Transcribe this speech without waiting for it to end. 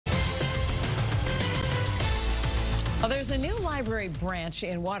Well, there's a new library branch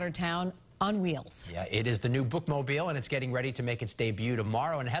in Watertown on wheels. Yeah, it is the new bookmobile, and it's getting ready to make its debut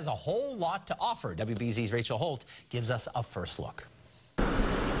tomorrow and has a whole lot to offer. WBZ's Rachel Holt gives us a first look.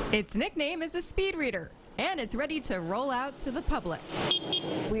 Its nickname is a speed reader, and it's ready to roll out to the public.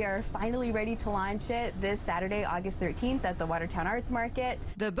 We are finally ready to launch it this Saturday, August 13th at the Watertown Arts Market.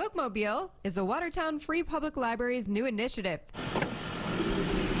 The bookmobile is a Watertown Free Public Library's new initiative,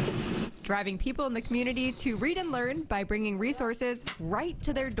 driving people in the community to read and learn by bringing resources right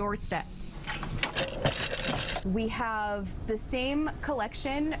to their doorstep. We have the same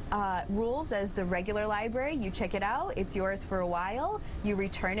collection rules as the regular library. You check it out, it's yours for a while, you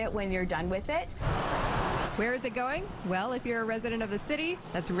return it when you're done with it. Where is it going? Well, if you're a resident of the city,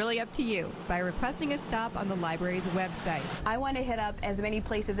 that's really up to you by requesting a stop on the library's website. I want to hit up as many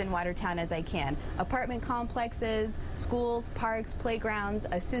places in Watertown as I can. Apartment complexes, schools, parks, playgrounds,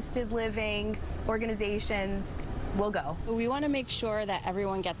 assisted living, organizations. We'll go. We want to make sure that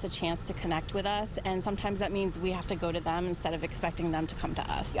everyone gets a chance to connect with us, and sometimes that means we have to go to them instead of expecting them to come to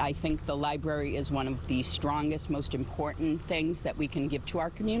us. I think the library is one of the strongest, most important things that we can give to our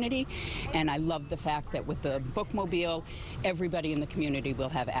community, and I love the fact that with the bookmobile, everybody in the community will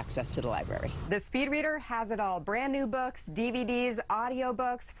have access to the library. The speed reader has it all: brand new books, DVDs,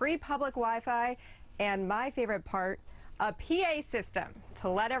 audiobooks, free public Wi-Fi, and my favorite part, a PA system to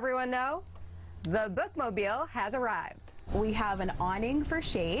let everyone know the bookmobile has arrived. We have an awning for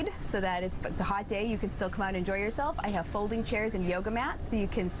shade so that it's a hot day, you can still come out and enjoy yourself. I have folding chairs and yoga mats so you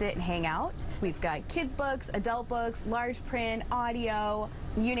can sit and hang out. We've got kids books, adult books, large print, audio,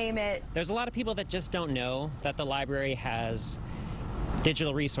 you name it. There's a lot of people that just don't know that the library has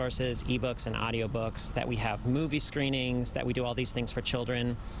digital resources, ebooks and audiobooks, that we have movie screenings, that we do all these things for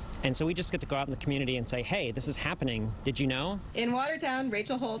children. And so we just get to go out in the community and say, hey, this is happening. Did you know? In Watertown,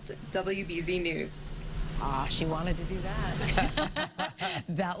 Rachel Holt, WBZ News. Ah, she wanted to do that.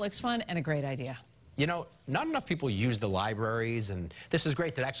 That looks fun and a great idea. You know, not enough people use the libraries, and this is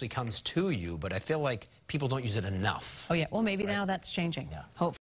great that it actually comes to you, but I feel like people don't use it enough. Oh, yeah. Well, maybe now that's changing. Yeah. Hopefully.